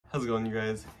How's it going, you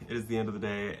guys? It is the end of the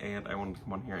day and I wanted to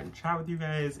come on here and chat with you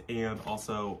guys and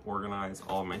also organize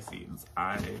all of my seeds.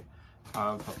 I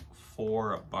have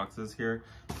 4 boxes here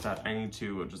that I need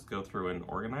to just go through and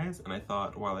organize, and I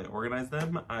thought while I organize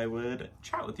them I would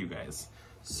chat with you guys.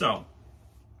 So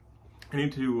I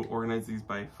need to organize these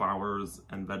by flowers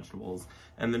and vegetables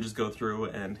and then just go through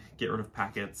and get rid of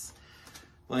packets.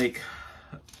 Like,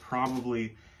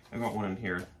 probably I've got one in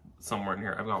here somewhere in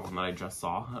here. I've got one that I just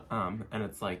saw, and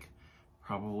it's like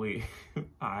probably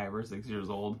 5 or 6 years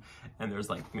old, and there's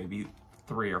like maybe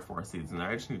 3 or 4 seeds in there.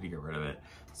 I just need to get rid of it.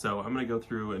 So I'm gonna go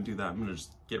through and do that. I'm gonna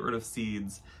just get rid of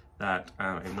seeds that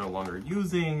I'm no longer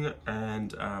using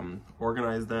and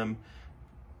organize them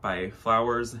by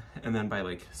flowers, and then by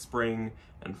like spring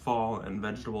and fall, and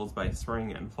vegetables by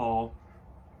spring and fall.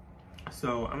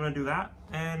 So I'm gonna do that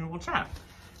and we'll chat.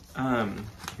 I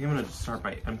think I'm gonna just start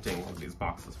by emptying one of these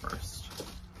boxes first.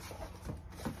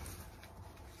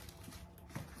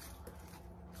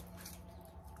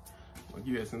 Like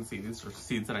you guys can see, these are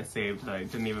seeds that I saved that I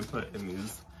didn't even put in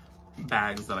these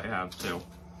bags that I have too.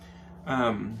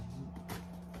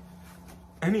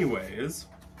 Anyways,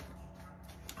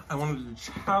 I wanted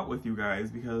to chat with you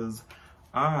guys because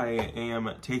I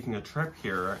am taking a trip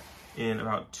here in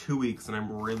about 2 weeks, and I'm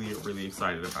really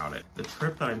excited about it. The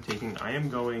trip that I'm taking, I am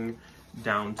going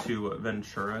down to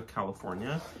Ventura,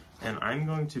 California, and I'm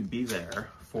going to be there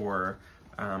for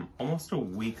almost a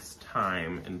week's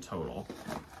time in total.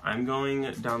 I'm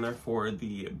going down there for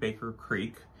the Baker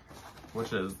Creek,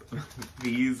 which is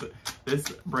this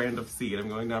brand of seed. I'm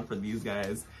going down for these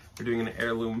guys. They're doing an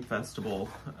heirloom festival,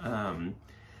 and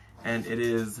it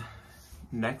is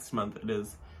next month. It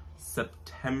is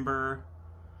September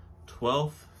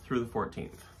 12th through the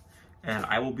 14th, and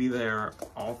I will be there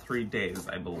all 3 days,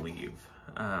 I believe.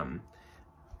 And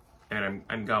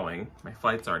I'm going. My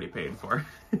flight's already paid for,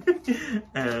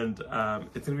 and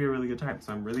it's gonna be a really good time.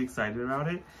 So I'm really excited about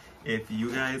it. If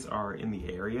you guys are in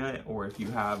the area, or if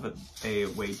you have a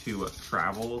way to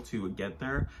travel to get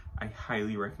there, I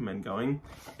highly recommend going.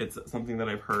 It's something that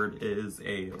I've heard is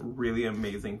a really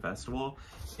amazing festival,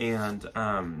 and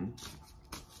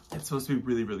it's supposed to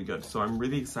be really good. So I'm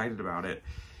really excited about it.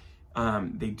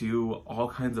 They do all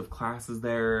kinds of classes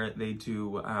there. They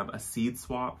do a seed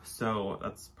swap. So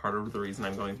that's part of the reason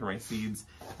I'm going through my seeds.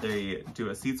 They do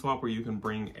a seed swap where you can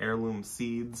bring heirloom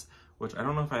seeds, which I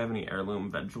don't know if I have any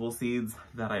heirloom vegetable seeds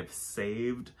that I've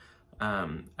saved.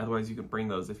 Otherwise you can bring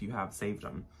those if you have saved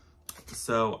them.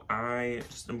 So I'm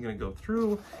gonna go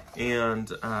through and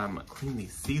clean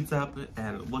these seeds up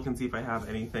and look and see if I have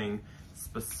anything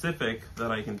specific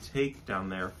that I can take down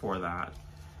there for that.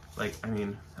 Like, I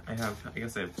mean, I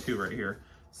guess I have 2 right here.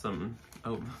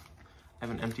 I have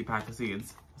an empty pack of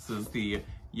seeds. This is the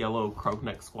yellow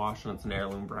croakneck squash, and it's an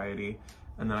heirloom variety.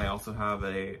 And then I also have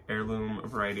a heirloom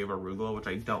variety of arugula, which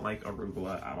I don't like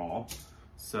arugula at all.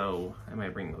 So I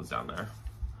might bring those down there.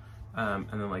 And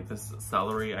then like this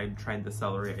celery, I tried the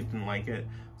celery, I didn't like it.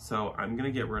 So I'm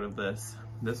gonna get rid of this.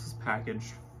 This was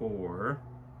packaged for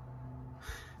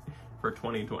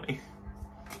 2020.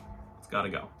 It's gotta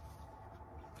go.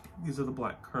 These are the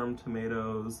black curm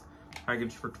tomatoes,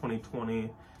 packaged for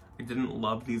 2020. I didn't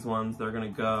love these ones, they're gonna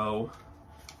go.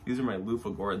 These are my loofah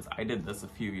gourds. I did this a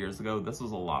few years ago. This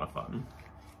was a lot of fun.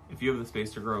 If you have the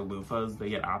space to grow loofahs, they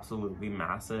get absolutely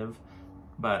massive,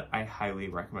 but I highly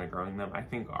recommend growing them. I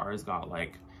think ours got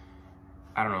like,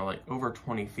 I don't know, like over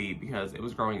 20 feet because it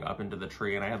was growing up into the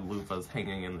tree, and I had loofahs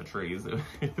hanging in the trees.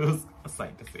 It was a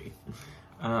sight to see.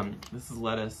 This is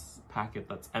lettuce packet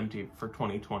that's empty for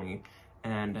 2020.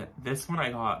 And this one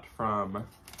I got from,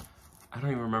 I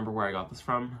don't even remember where I got this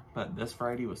from, but this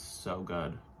variety was so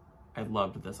good. I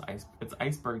loved this it's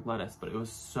iceberg lettuce, but it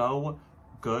was so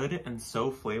good and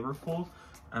so flavorful.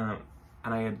 And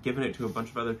I had given it to a bunch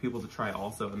of other people to try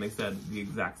also, and they said the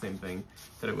exact same thing,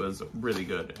 that it was really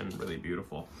good and really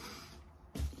beautiful.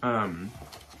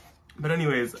 But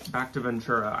anyways, back to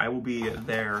Ventura. I will be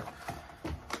there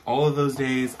all of those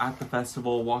days at the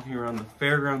festival, walking around the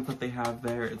fairgrounds that they have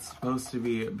there. It's supposed to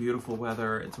be beautiful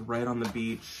weather. It's right on the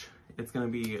beach. It's gonna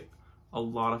be a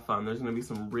lot of fun. There's gonna be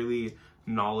some really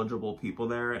knowledgeable people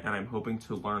there, and I'm hoping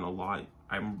to learn a lot.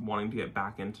 I'm wanting to get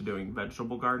back into doing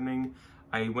vegetable gardening.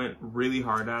 I went really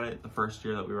hard at it the first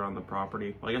year that we were on the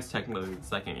property. Well, I guess technically the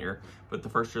second year, but the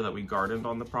first year that we gardened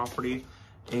on the property,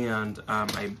 and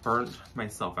I burnt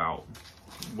myself out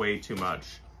way too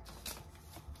much.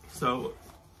 So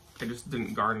I just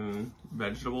didn't garden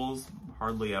vegetables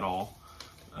hardly at all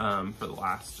for the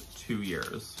last 2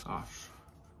 years. Gosh,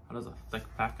 that is a thick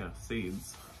pack of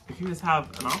seeds. If you guys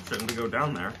have an option to go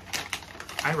down there,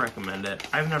 I recommend it.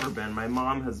 I've never been. My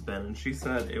mom has been, and she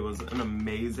said it was an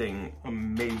amazing,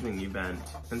 amazing event.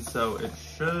 And so it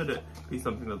should be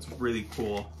something that's really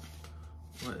cool.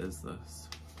 What is this?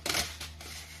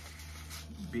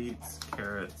 Beets,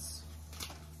 carrots.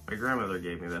 My grandmother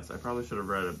gave me this. I probably should have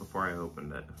read it before I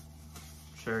opened it.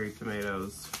 Cherry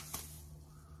tomatoes,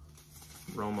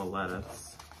 Roma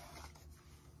lettuce,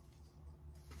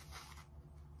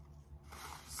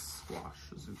 squash,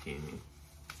 zucchini.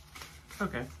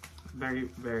 Okay, very,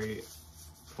 very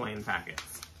plain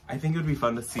packets. I think it would be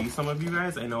fun to see some of you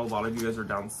guys. I know a lot of you guys are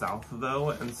down south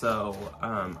though, and so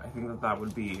I think that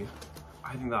would be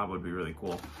really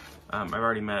cool. I've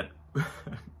already met,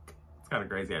 it's kind of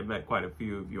crazy, I've met quite a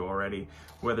few of you already,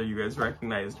 whether you guys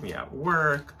recognized me at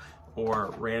work,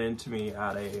 or ran into me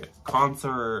at a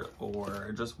concert,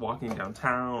 or just walking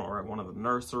downtown, or at one of the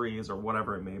nurseries, or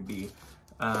whatever it may be.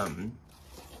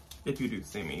 If you do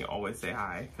see me, always say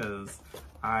hi, because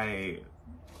I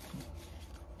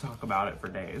talk about it for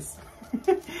days,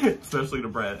 especially to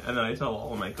Brett, and then I tell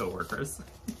all of my coworkers.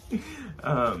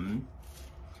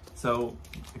 So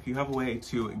if you have a way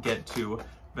to get to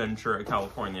Ventura,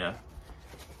 California,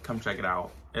 come check it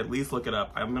out. At least look it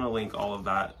up. I'm gonna link all of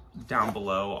that down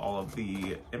below, all of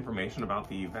the information about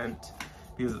the event,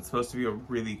 because it's supposed to be a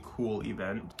really cool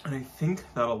event. And I think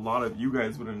that a lot of you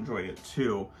guys would enjoy it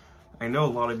too. I know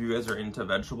a lot of you guys are into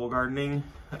vegetable gardening,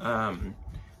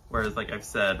 whereas like I've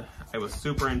said, I was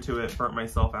super into it, burnt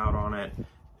myself out on it,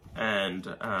 and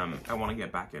I want to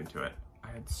get back into it. I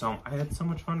had so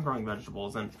much fun growing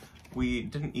vegetables, and we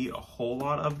didn't eat a whole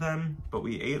lot of them, but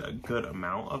we ate a good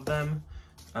amount of them.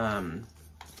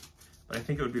 But I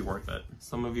think it would be worth it.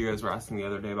 Some of you guys were asking the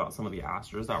other day about some of the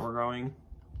asters that we're growing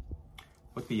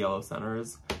with the yellow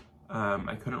centers.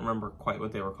 I couldn't remember quite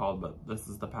what they were called, but this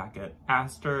is the packet.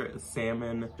 Aster,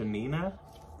 salmon, Janina?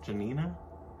 Janina?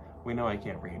 We know I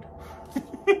can't read.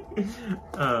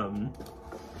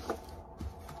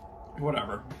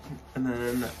 Whatever. And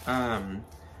then,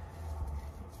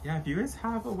 yeah, if you guys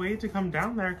have a way to come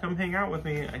down there, come hang out with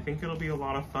me. I think it'll be a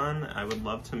lot of fun. I would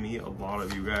love to meet a lot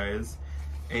of you guys.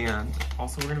 And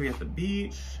also we're gonna be at the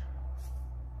beach.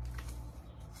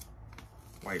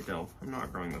 White dill. I'm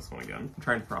not growing this one again. I'm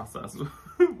trying to process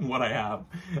what I have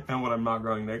and what I'm not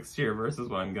growing next year versus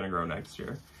what I'm gonna grow next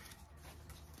year.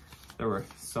 There were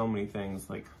so many things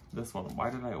like this one. Why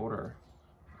did I order?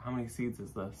 How many seeds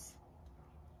is this?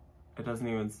 It doesn't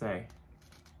even say.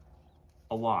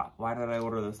 A lot. Why did I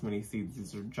order this many seeds?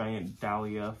 These are giant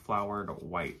dahlia flowered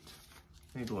white.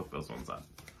 I need to look those ones up.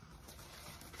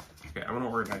 Okay, I'm gonna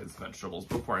organize vegetables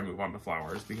before I move on to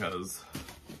flowers, because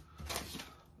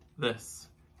this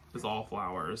is all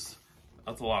flowers.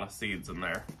 That's a lot of seeds in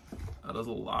there. That is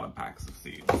a lot of packs of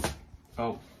seeds.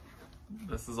 Oh,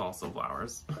 this is also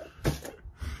flowers.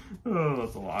 Oh,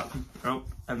 that's a lot. Oh,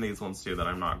 and these ones too that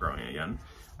I'm not growing again.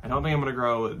 I don't think I'm gonna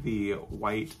grow the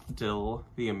white dill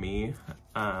via me.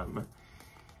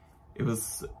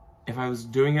 If I was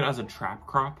doing it as a trap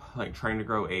crop, like trying to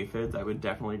grow aphids, I would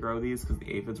definitely grow these because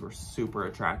the aphids were super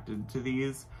attracted to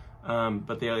these.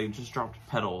 But they just dropped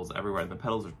petals everywhere. The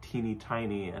petals are teeny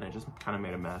tiny, and it just kind of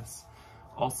made a mess.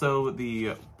 Also,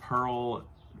 the pearl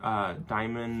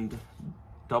diamond,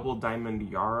 double diamond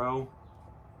yarrow.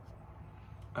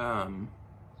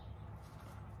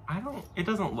 It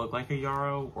doesn't look like a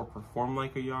yarrow or perform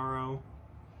like a yarrow.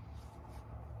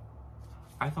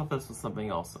 I thought this was something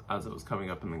else as it was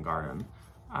coming up in the garden.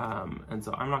 And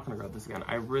so I'm not gonna grow this again.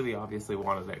 I really obviously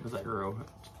wanted it because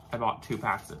I bought 2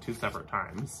 packs at 2 separate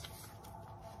times.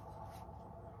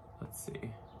 Let's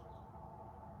see.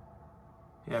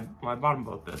 Yeah, well, I bought them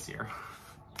both this year.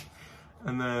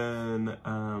 And then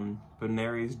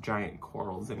Bonari's giant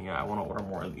coral zinnia. I want to order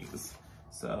more of these.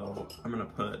 So I'm gonna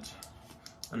put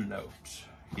a note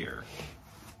here.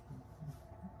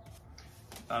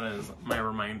 That is my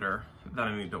reminder that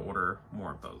I need to order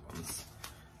more of those ones.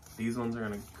 These ones are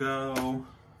gonna go.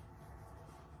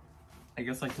 I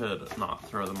guess I could not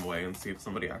throw them away and see if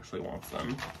somebody actually wants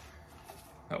them.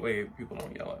 That way people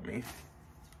don't yell at me.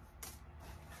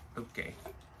 Okay,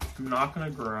 I'm not gonna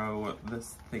grow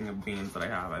this thing of beans that I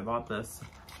have. I bought this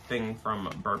thing from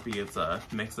Burpee. It's a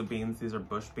mix of beans. These are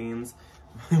bush beans.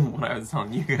 When I was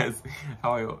telling you guys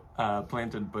how I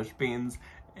planted bush beans,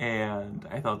 and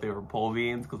I thought they were pole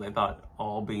beans because I thought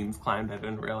all beans climbed. I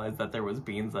didn't realize that there was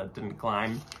beans that didn't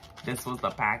climb. This was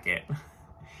the packet.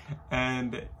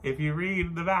 And if you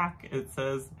read the back, it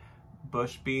says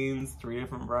bush beans, 3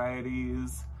 different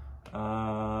varieties.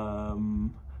 But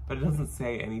it doesn't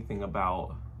say anything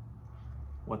about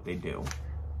what they do.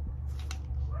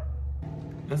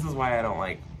 This is why I don't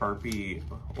like Burpee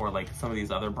or like some of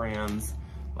these other brands.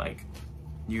 Like,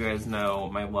 You guys know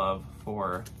my love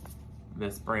for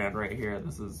this brand right here.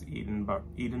 This is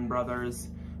Eden Brothers.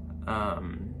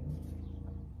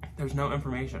 There's no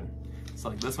information. So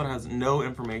like this one has no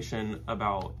information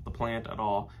about the plant at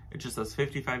all. It just says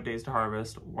 55 days to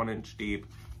harvest, 1 inch deep,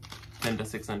 10 to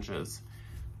 6 inches.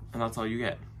 And that's all you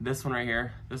get. This one right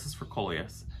here, this is for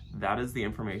coleus. That is the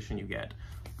information you get.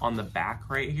 On the back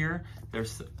right here,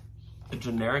 there's a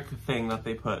generic thing that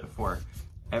they put for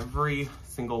every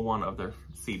single one of their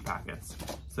seed packets.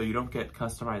 So you don't get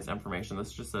customized information.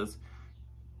 This just says,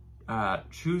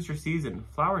 choose your season.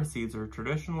 Flower seeds are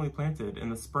traditionally planted in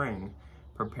the spring.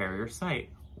 Prepare your site.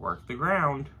 Work the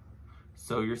ground.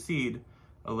 Sow your seed.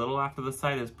 A little after the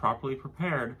site is properly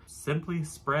prepared, simply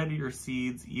spread your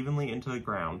seeds evenly into the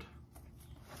ground.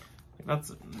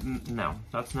 That's no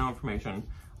information.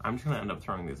 I'm just gonna end up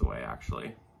throwing these away,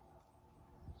 actually.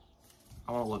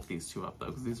 I wanna look these two up though,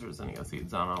 because these are zinnia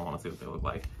seeds. I don't wanna see what they look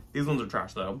like. These ones are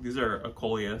trash though. These are a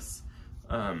coleus,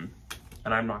 and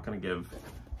I'm not gonna give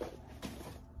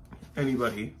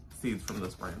anybody seeds from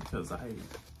this brand because I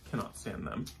cannot stand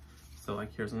them. So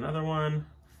like here's another one.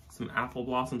 Some apple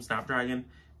blossom snapdragon,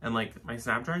 and like my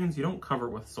snapdragons, you don't cover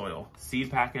with soil. Seed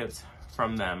packets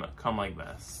from them come like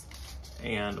this,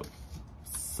 and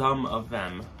some of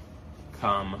them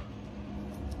come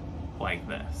like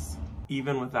this.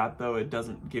 Even with that though, it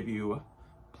doesn't give you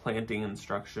planting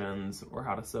instructions or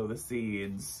how to sow the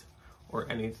seeds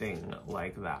or anything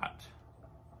like that.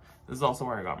 This is also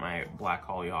where I got my black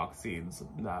hollyhock seeds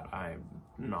that I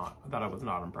was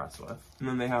not impressed with. And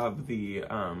then they have the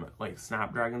like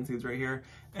snapdragon seeds right here.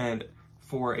 And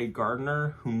for a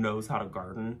gardener who knows how to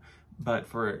garden, but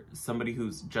for somebody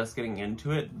who's just getting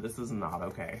into it, this is not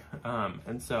okay.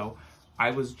 And so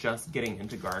I was just getting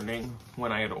into gardening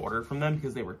when I had ordered from them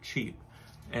because they were cheap.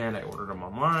 And I ordered them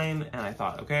online and I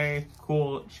thought, okay,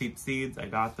 cool, cheap seeds, I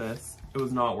got this. It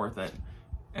was not worth it.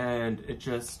 And it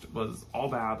just was all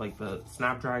bad. Like the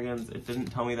snapdragons, it didn't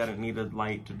tell me that it needed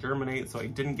light to germinate, so I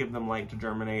didn't give them light to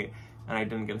germinate, and I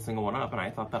didn't get a single one up, and I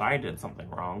thought that I did something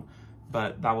wrong,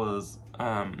 but that was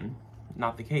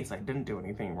not the case. I didn't do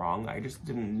anything wrong. I just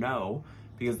didn't know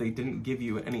because they didn't give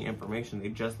you any information. They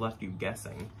just left you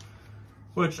guessing,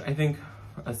 which I think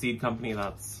a seed company,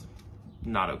 that's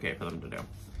not okay for them to do.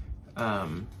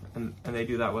 And they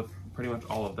do that with pretty much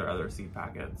all of their other seed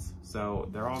packets. So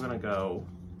they're all gonna go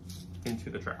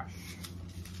into the trash,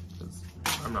 because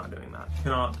I'm not doing that.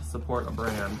 Cannot support a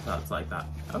brand that's like that.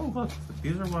 Oh look,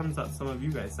 these are ones that some of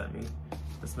you guys sent me.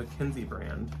 This McKinsey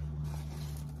brand.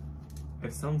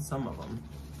 I've sewn some of them.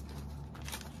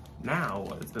 Now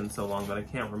it's been so long that I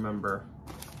can't remember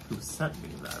who sent me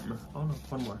them. Oh no,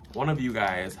 one more. One of you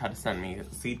guys had sent me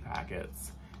seed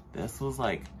packets. This was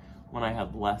like when I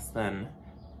had less than,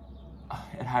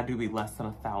 it had to be less than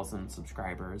 1,000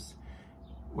 subscribers,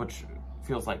 which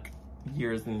feels like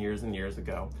years and years and years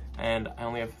ago. And I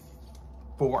only have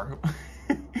 4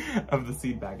 of the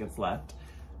seed packets left.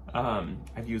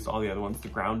 I've used all the other ones. The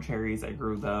ground cherries, I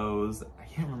grew those. I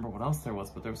can't remember what else there was,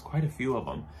 but there was quite a few of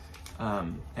them.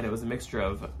 And it was a mixture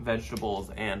of vegetables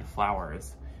and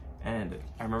flowers. And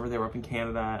I remember they were up in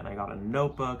Canada, and I got a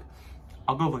notebook.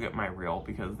 I'll go look at my reel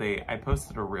because I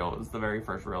posted a reel. It was the very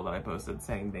first reel that I posted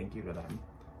saying thank you to them.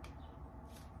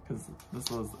 Because this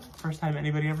was the first time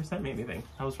anybody ever sent me anything.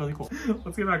 That was really cool.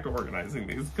 Let's get back to organizing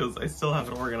these because I still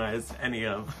haven't organized any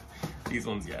of these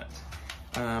ones yet.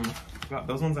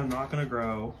 Those ones I'm not gonna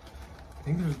grow. I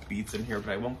think there's beets in here,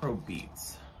 but I won't grow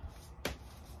beets.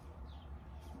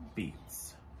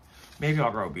 Beets. Maybe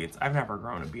I'll grow beets. I've never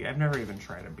grown a beet. I've never even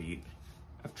tried a beet.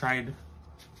 I've tried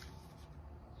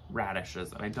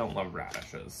radishes, and I don't love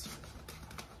radishes.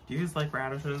 Do you guys like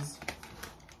radishes?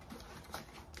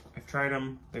 I've tried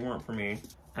them. They weren't for me. And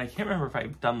I can't remember if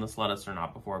I've done this lettuce or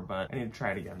not before, but I need to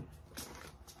try it again.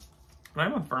 And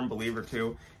I'm a firm believer,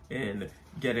 too, in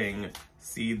getting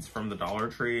seeds from the Dollar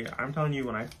Tree. I'm telling you,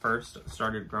 when I first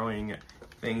started growing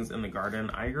things in the garden,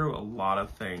 I grew a lot of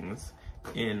things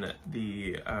in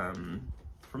the,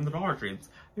 from the Dollar Tree. I think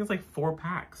it's like 4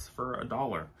 packs for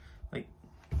 $1. Like,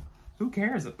 who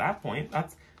cares at that point?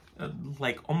 That's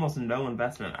like almost no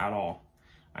investment at all.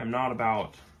 I'm not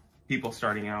about people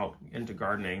starting out into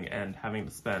gardening and having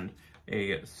to spend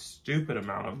a stupid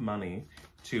amount of money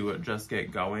to just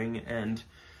get going. And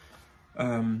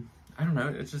I don't know,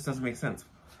 it just doesn't make sense.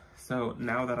 So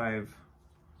now that I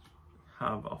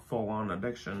have a full-on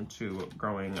addiction to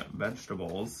growing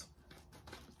vegetables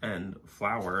and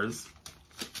flowers,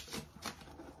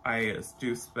 I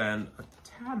do spend a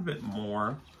tad bit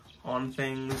more on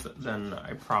things than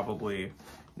I probably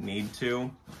need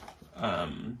to.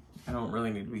 I don't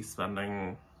really need to be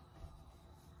spending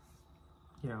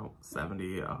you know,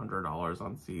 $70, $100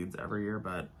 on seeds every year,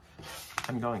 but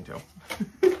I'm going to.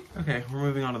 Okay, we're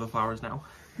moving on to the flowers now.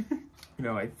 You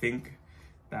know, I think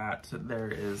that there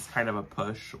is kind of a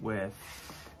push with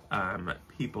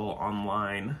people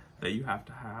online that you have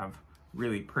to have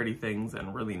really pretty things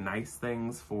and really nice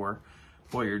things for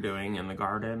what you're doing in the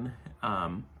garden.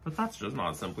 But that's just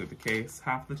not simply the case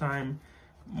half the time.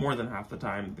 More than half the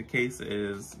time, the case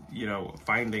is, you know,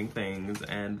 finding things,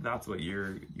 and that's what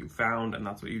you found, and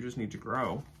that's what you just need to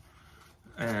grow.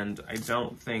 And I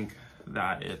don't think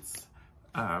that it's,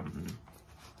 I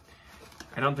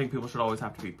don't think people should always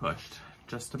have to be pushed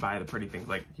just to buy the pretty things.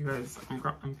 Like, you guys,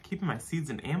 I'm keeping my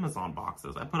seeds in Amazon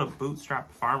boxes. I put a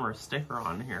Bootstrap Farmer sticker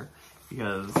on here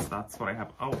because that's what I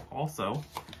have. Oh, also,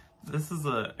 this is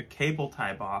a cable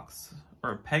tie box,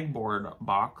 or a pegboard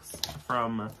box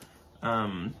from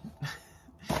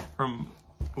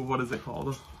what is it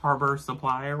called? Harbor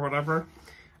Supply or whatever.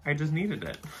 I just needed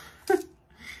it.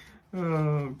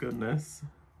 Oh, goodness.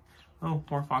 Oh,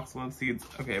 more foxglove seeds.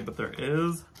 Okay, but there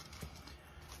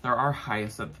are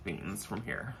hyacinth beans from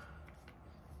here.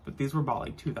 But these were bought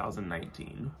like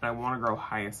 2019. I want to grow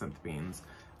hyacinth beans.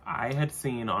 I had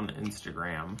seen on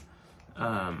Instagram,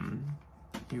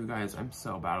 you guys, I'm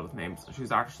so bad with names.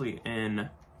 She's actually in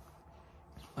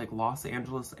like Los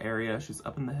Angeles area. She's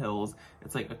up in the hills.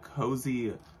 It's like a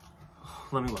cozy,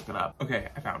 let me look it up. Okay,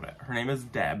 I found it. Her name is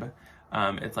Deb.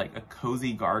 It's like a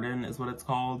cozy garden is what it's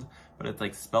called, but it's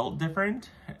like spelt different.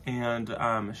 And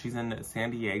she's in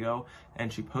San Diego,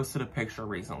 and she posted a picture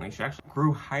recently. She actually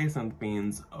grew hyacinth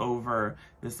beans over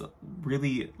this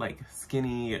really like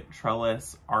skinny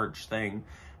trellis arch thing.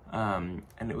 And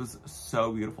it was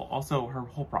so beautiful. Also, her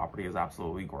whole property is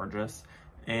absolutely gorgeous.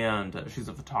 And she's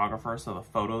a photographer, so the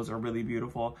photos are really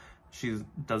beautiful. She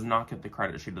does not get the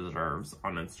credit she deserves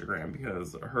on Instagram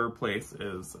because her place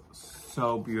is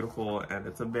so beautiful, and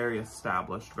it's a very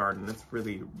established garden. It's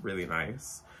really, really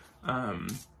nice. I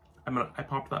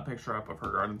popped that picture up of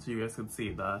her garden so you guys could see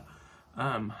the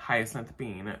hyacinth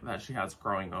bean that she has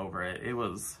growing over it.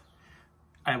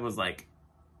 I was like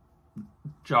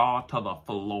jaw to the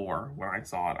floor when I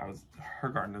saw it. Her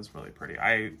garden is really pretty.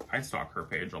 I stalk her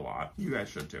page a lot. You guys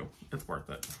should too. It's worth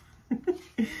it.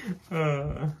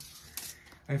 I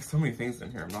have so many things in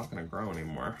here I'm not gonna grow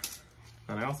anymore.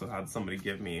 And I also had somebody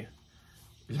give me,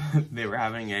 they were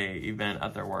having a event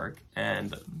at their work,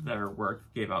 and their work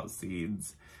gave out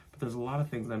seeds. But there's a lot of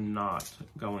things I'm not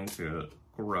going to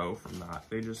grow from that.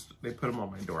 They put them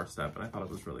on my doorstep, and I thought it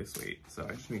was really sweet. So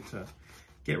I just need to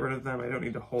get rid of them. I don't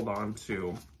need to hold on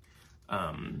to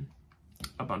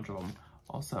a bunch of them.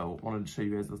 Also, wanted to show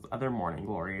you guys this other morning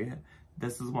glory.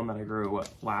 This is one that I grew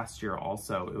last year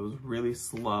also. It was really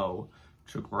slow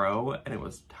to grow, and it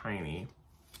was tiny.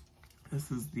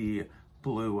 This is the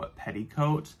blue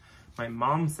petticoat. My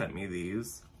mom sent me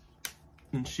these,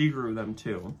 and she grew them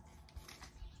too.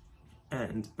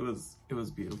 And it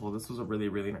was beautiful. This was a really,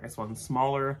 really nice one.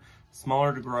 Smaller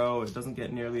to grow. It doesn't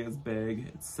get nearly as big.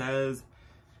 It says,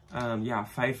 yeah,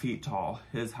 5 feet tall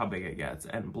is how big it gets,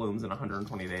 and blooms in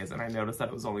 120 days. And I noticed that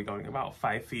it was only going about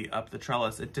 5 feet up the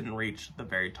trellis. It didn't reach the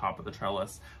very top of the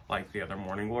trellis like the other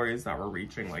morning glories that were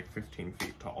reaching like 15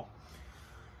 feet tall.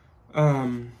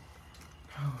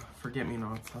 Oh,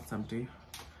 forget-me-nots, that's empty.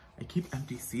 I keep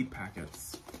empty seed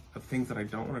packets of things that I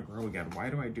don't want to grow again. Why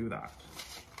do I do that?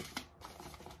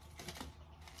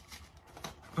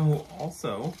 Oh,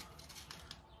 also,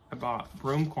 I bought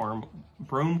broom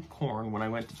corn when I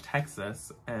went to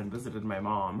Texas and visited my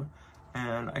mom.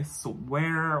 And I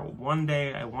swear one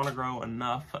day I want to grow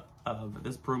enough of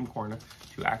this broom corn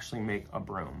to actually make a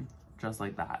broom, just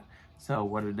like that. So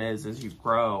what it is you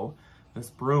grow this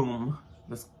broom?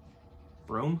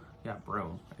 Yeah,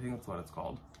 broom. I think that's what it's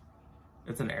called.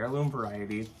 It's an heirloom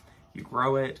variety. You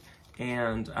grow it,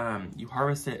 and you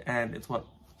harvest it, and it's what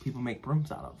people make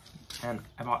brooms out of. And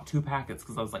I bought 2 packets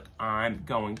because I was like, I'm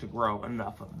going to grow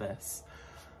enough of this.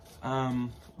 Let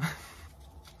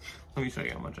me show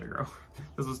you how much I grow.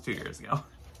 This was 2 years ago.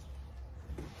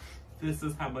 This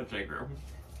is how much I grew.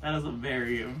 That is a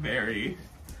very, very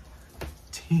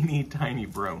teeny tiny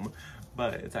broom,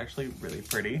 but it's actually really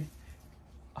pretty.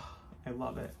 Oh, I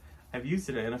love it. I've used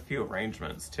it in a few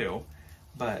arrangements too,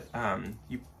 but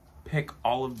you pick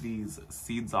all of these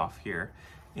seeds off here,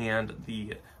 and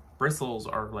the bristles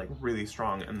are like really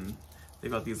strong, and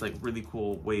they've got these like really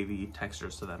cool wavy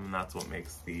textures to them, and that's what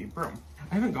makes the broom.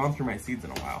 I haven't gone through my seeds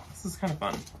in a while. This is kind of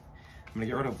fun. I'm gonna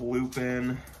get rid of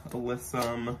lupin,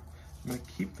 alyssum. I'm gonna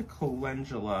keep the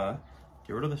calendula,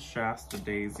 get rid of the Shasta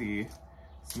daisy,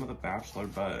 some of the bachelor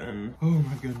button. Oh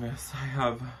my goodness, I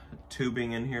have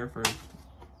tubing in here for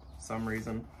some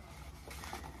reason.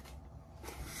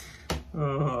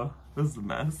 Oh, this is a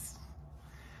mess.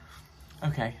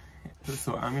 Okay,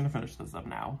 so I'm gonna finish this up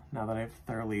now that I've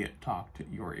thoroughly talked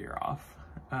your ear off.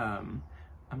 I'm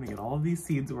gonna get all of these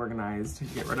seeds organized,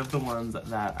 get rid of the ones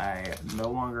that I no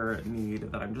longer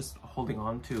need, that I'm just holding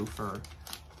on to for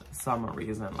some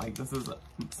reason. Like this is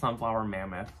sunflower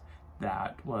mammoth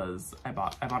that was, I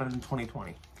bought it in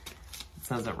 2020. It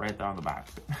says it right there on the back.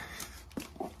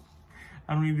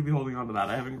 I don't need to be holding on to that.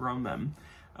 I haven't grown them.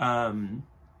 I'm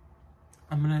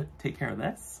gonna take care of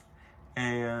this,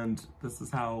 and this is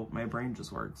how my brain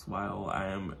just works while I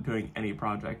am doing any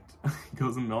project. It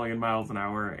goes a million miles an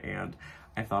hour, and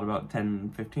I thought about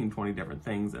 10, 15, 20 different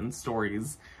things and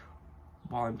stories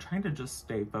while I'm trying to just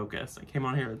stay focused. I came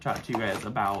on here to chat to you guys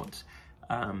about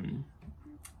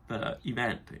the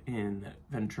event in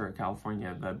Ventura,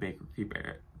 California, the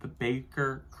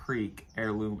Baker Creek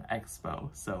Heirloom Expo.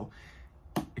 So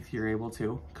if you're able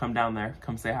to, come down there,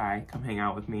 come say hi, come hang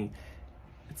out with me.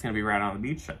 It's gonna be right on the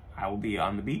beach. I will be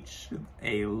on the beach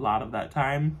a lot of that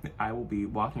time. I will be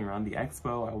walking around the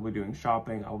expo. I will be doing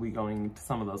shopping. I'll be going to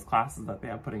some of those classes that they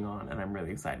have putting on, and I'm really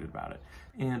excited about it.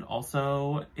 And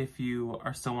also, if you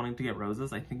are still wanting to get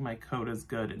roses, I think my code is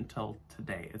good until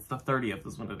today. It's the 30th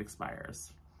is when it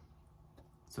expires.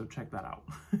 So check that out.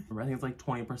 I think it's like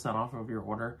 20% off of your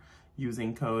order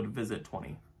using code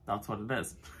VISIT20. That's what it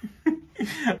is.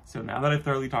 So now that I've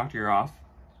thoroughly talked your ear off,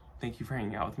 thank you for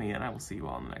hanging out with me, and I will see you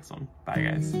all in the next one. Bye,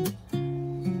 guys.